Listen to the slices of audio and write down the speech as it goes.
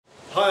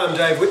Hi, I'm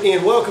Dave Whitney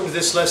and welcome to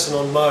this lesson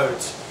on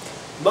modes.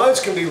 Modes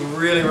can be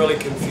really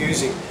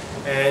confusing,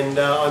 and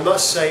I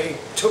must say it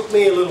took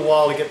me a little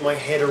while to get my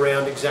head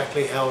around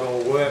exactly how it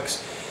all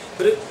works.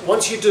 But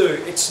once you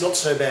do, it's not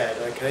so bad.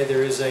 Okay,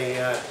 there is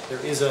a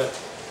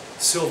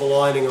silver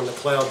lining on the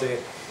cloud there.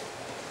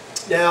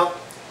 Now,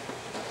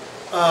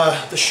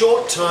 the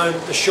short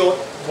 100,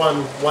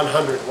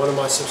 one of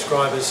my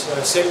subscribers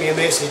sent me a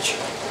message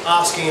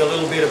asking a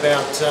little bit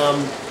about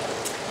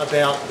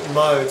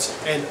modes,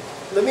 and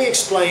let me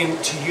explain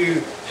to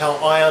you how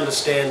I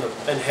understand them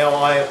and how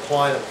I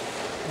apply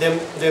them.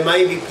 There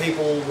may be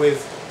people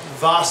with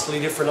vastly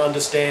different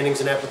understandings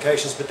and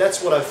applications, but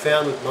that's what I've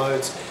found with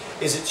modes,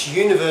 is it's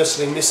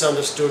universally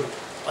misunderstood,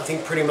 I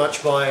think pretty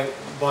much by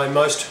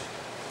most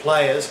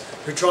players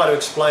who try to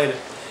explain it.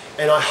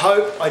 And I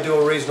hope I do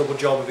a reasonable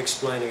job of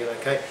explaining it,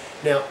 okay?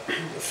 Now,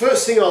 the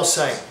first thing I'll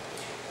say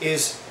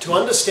is to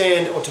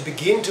understand, or to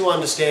begin to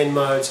understand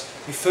modes,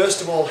 you first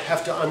of all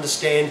have to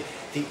understand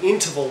the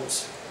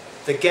intervals,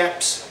 the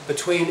gaps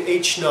between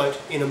each note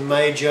in a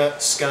major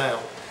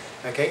scale.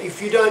 Okay,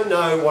 if you don't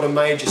know what a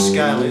major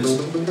scale is,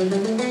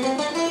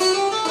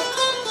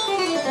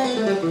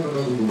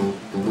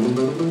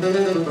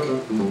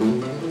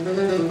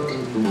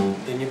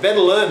 then you better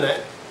learn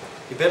that.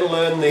 You better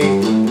learn the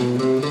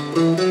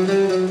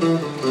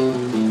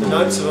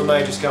notes of a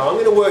major scale. I'm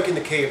going to work in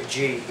the key of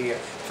G here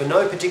for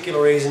no particular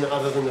reason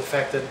other than the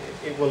fact that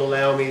it will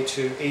allow me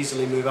to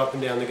easily move up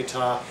and down the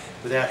guitar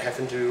without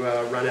having to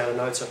run out of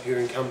notes up here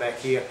and come back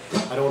here.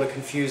 I don't want to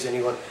confuse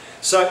anyone.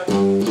 So,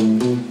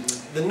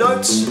 the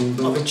notes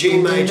of a G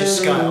major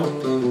scale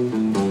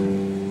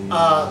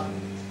are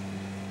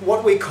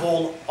what we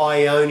call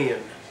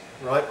Ionian,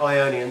 right?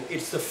 Ionian.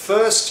 It's the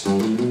first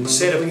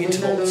set of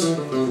intervals,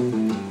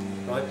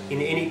 right,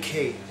 in any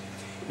key.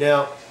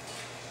 Now,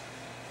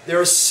 there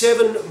are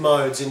 7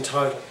 modes in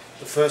total.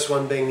 The first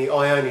one being the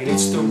Ionian.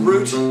 It's the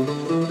root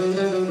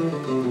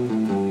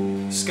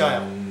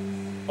scale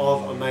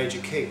of a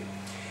major key.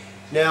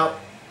 Now,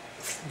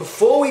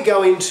 before we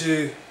go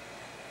into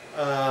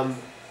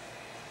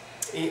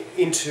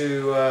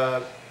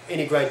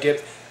any great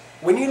depth,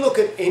 when you look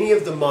at any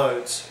of the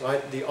modes,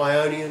 right, the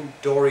Ionian,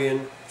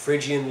 Dorian,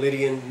 Phrygian,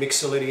 Lydian,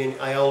 Mixolydian,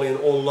 Aeolian,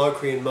 or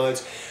Locrian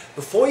modes,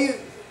 before you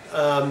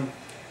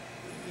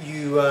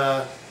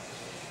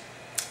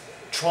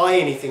try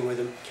anything with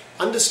them,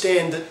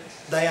 understand that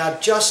they are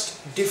just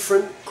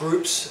different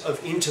groups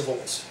of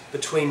intervals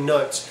between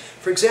notes.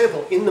 For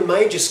example, in the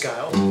major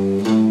scale,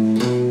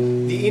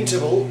 the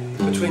interval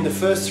between the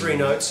first 3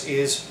 notes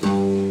is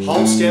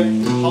whole step,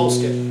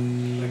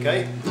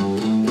 okay?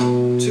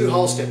 2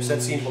 whole steps,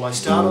 that's the interval. I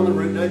start on the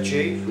root note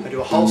G, I do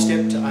a whole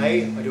step to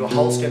A, I do a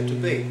whole step to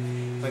B.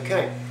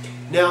 Okay,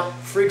 now,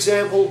 for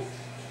example,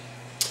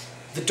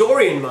 the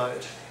Dorian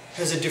mode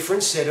has a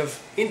different set of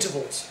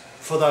intervals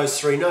for those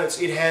 3 notes.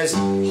 It has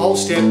whole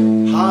step,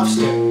 half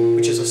step,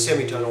 which is a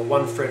semitone or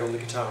 1 fret on the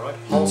guitar, right?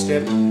 Whole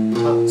step,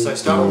 so I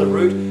start on the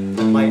root,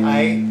 I play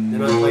A,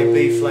 then I play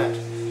B flat.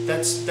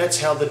 That's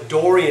how the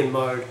Dorian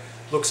mode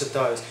looks at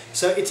those.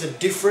 So it's a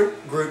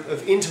different group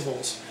of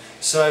intervals.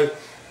 So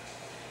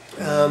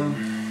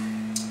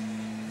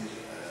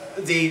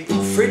the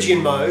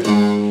Phrygian mode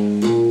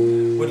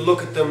would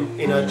look at them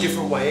in a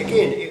different way.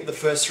 Again, the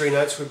first 3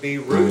 notes would be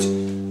root,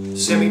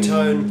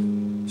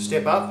 semitone,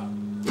 step up,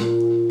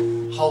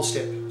 whole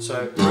step.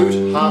 So root,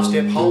 half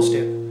step, whole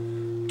step.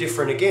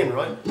 Different again,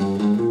 right?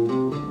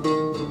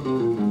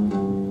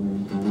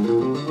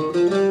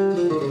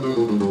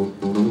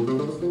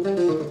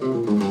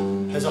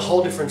 Has a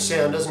whole different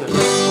sound, doesn't it?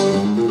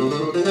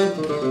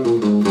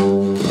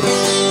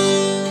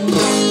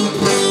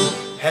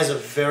 Has a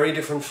very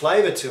different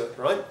flavour to it,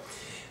 right?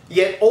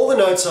 Yet all the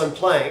notes I'm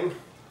playing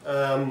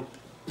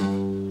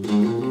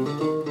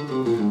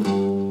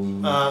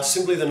are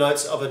simply the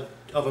notes of a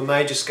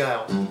major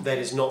scale. That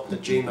is not the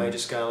G major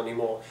scale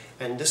anymore.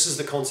 And this is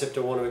the concept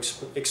I want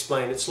to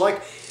explain. It's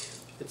like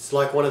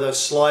one of those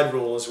slide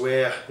rulers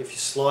where if you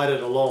slide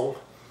it along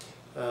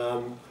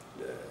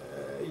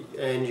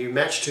and you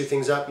match 2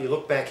 things up, you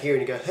look back here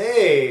and you go,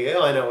 hey,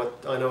 I know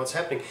what's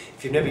happening.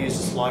 If you've never used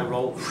a slide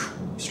rule,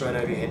 straight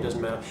over your head,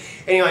 doesn't matter.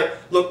 Anyway,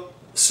 look,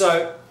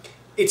 so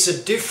it's a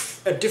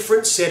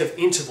different set of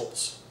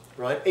intervals,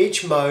 right?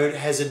 Each mode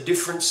has a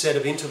different set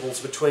of intervals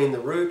between the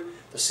root,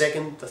 the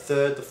 2nd, the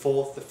 3rd, the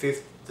 4th, the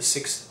 5th, the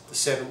 6th, the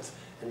 7th,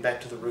 and back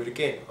to the root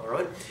again, all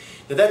right?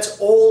 Now that's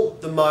all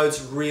the modes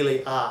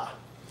really are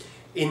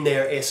in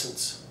their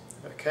essence,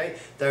 okay?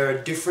 They're a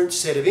different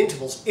set of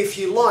intervals. If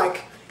you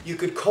like, you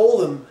could call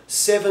them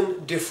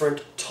 7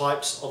 different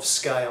types of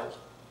scale,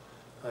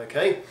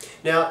 okay?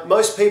 Now,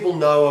 most people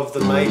know of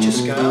the major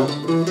scale.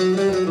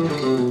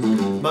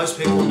 Most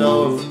people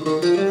know of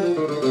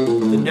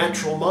the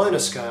natural minor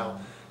scale,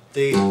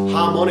 the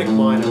harmonic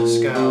minor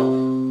scale,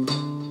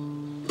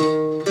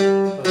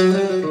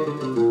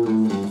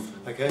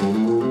 okay,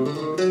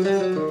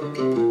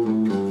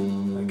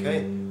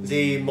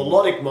 the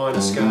melodic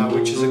minor scale,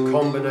 which is a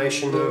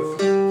combination of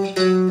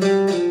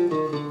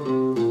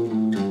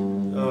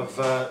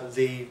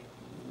the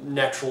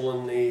natural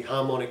and the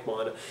harmonic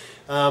minor.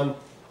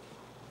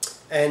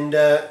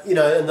 You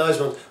know, and those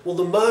ones. Well,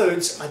 the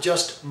modes are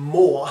just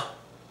more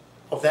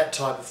of that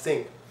type of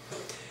thing.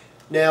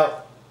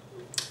 Now,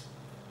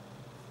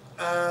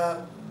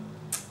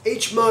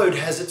 each mode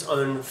has its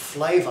own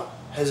flavour,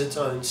 has its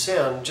own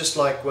sound. Just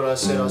like when I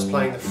said I was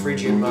playing the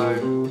Phrygian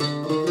mode,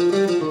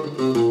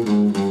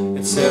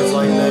 it sounds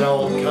like that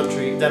old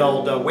country, that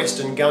old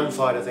Western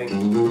gunfighter thing.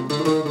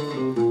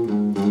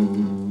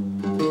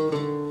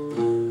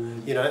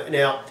 You know,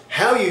 now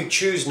how you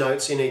choose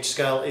notes in each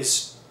scale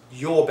is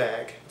your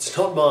bag. It's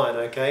not mine,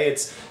 okay?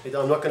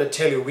 I'm not going to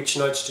tell you which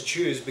notes to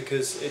choose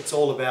because it's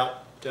all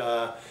about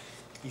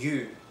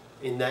you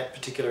in that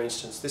particular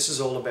instance. This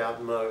is all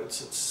about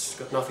modes. It's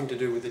got nothing to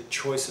do with the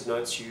choice of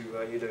notes you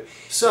do.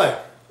 So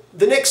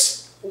the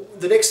next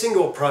thing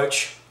to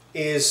approach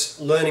is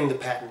learning the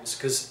patterns,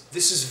 because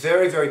this is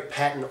very, very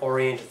pattern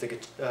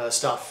oriented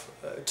stuff,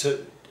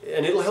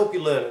 and it'll help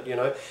you learn it, you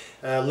know,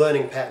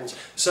 learning patterns.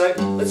 So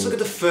let's look at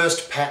the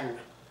first pattern,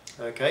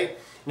 okay?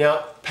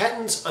 Now,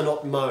 patterns are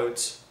not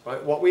modes,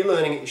 right? What we're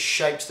learning is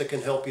shapes that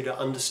can help you to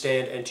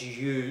understand and to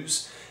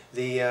use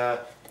the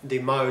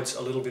modes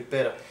a little bit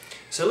better.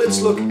 So let's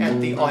look at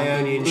the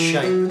Ionian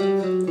shape.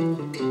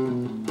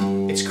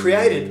 It's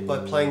created by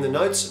playing the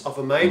notes of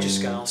a major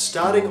scale,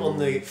 starting on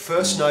the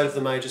first note of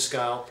the major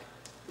scale,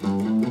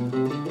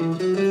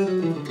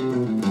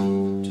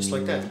 just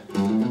like that.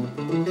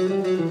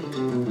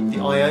 The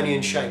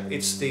Ionian shape.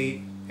 It's the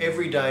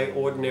everyday,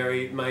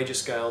 ordinary major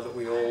scale that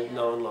we all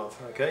know and love,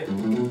 okay?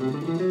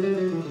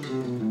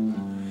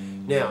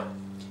 Now,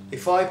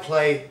 if I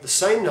play the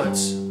same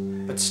notes,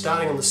 but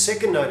starting on the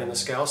second note in the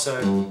scale, so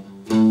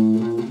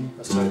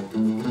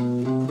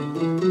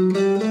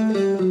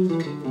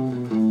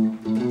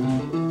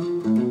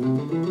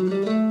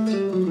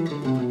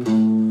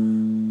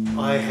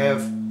I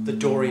have the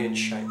Dorian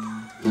shape.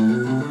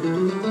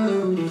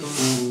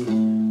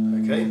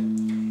 Okay?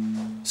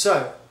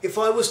 So, if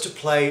I was to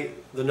play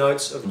the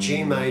notes of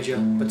G major,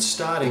 but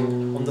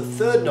starting on the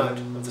third note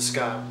of the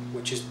scale,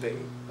 which is B,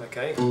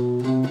 okay?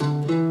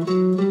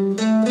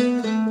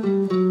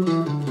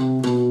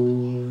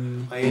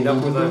 I end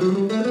up with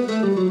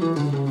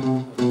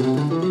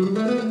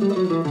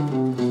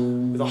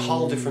a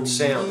whole different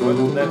sound,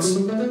 right? That's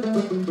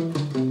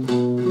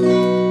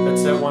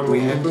that one we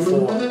had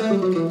before.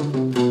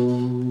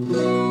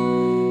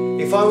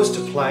 If I was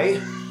to play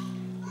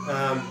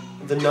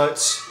the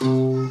notes,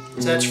 so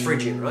that's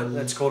Phrygian, right?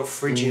 That's called a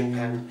Phrygian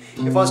pattern.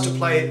 If I was to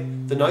play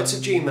the notes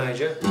of G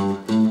major,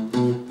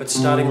 but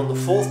starting on the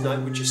fourth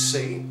note, which is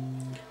C,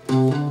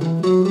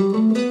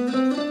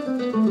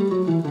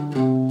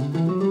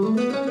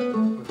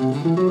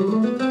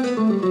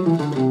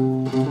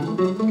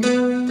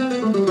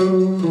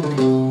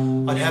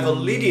 I'd have a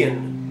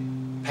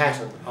Lydian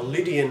pattern, a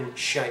Lydian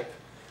shape.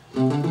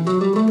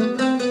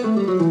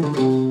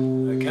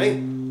 Okay?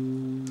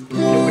 And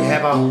it would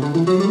have a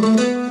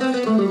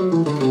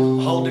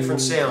whole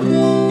different sound.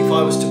 If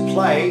I was to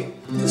play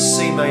the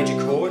C major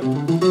chord,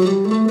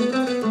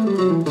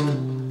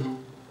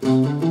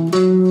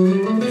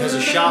 it has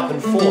a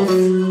sharpened fourth,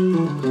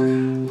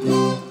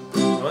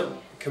 right?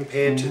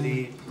 Compared to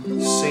the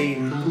C,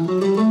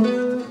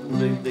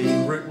 the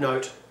root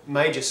note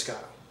major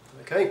scale.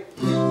 Okay?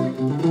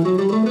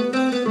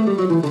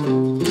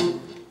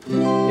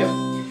 Yep.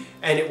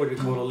 And it would be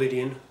called a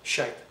Lydian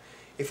shape.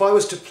 If I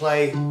was to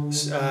play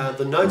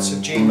the notes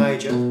of G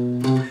major,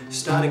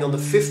 starting on the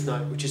fifth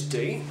note, which is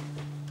D,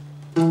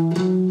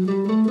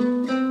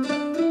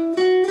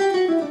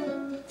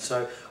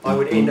 so I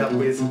would end up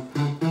with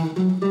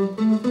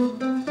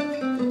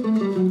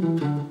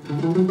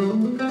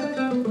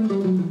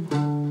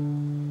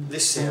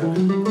this sound,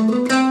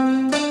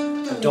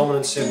 a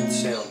dominant seventh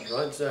sound,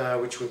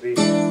 right? Which would be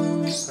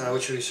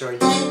sorry.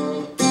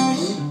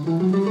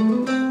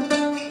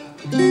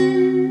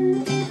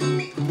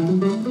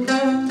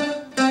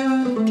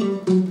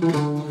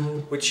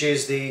 Which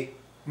is the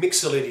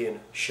Mixolydian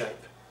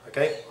shape,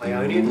 okay?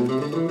 Ionian,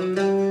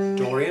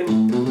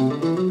 Dorian,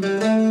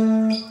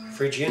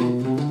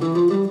 Phrygian,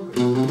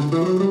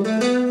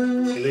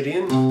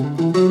 Lydian,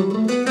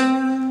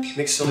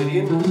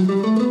 Mixolydian.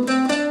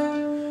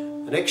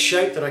 The next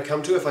shape that I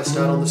come to, if I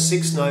start on the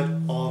sixth note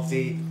of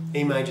the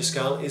E major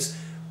scale, is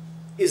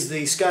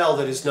the scale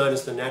that is known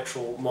as the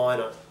natural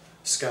minor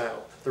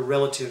scale, the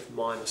relative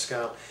minor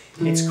scale.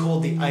 It's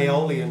called the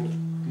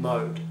Aeolian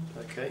mode,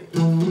 okay?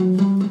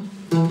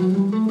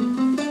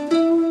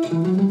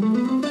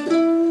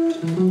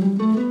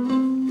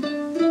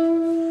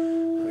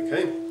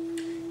 Okay,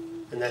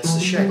 and that's the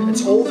shape.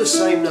 It's all the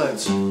same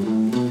notes.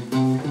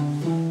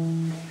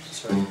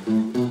 Sorry.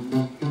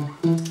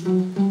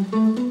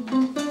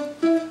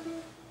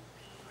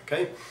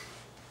 Okay.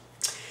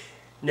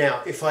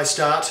 Now, if I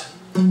start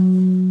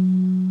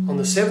on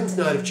the seventh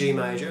note of G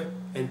major,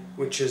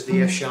 which is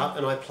the F sharp,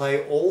 and I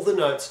play all the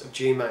notes of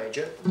G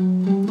major,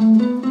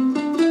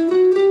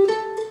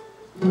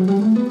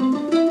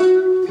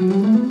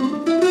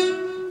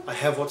 I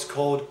have what's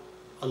called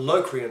a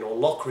Locrian or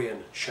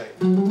Locrian shape.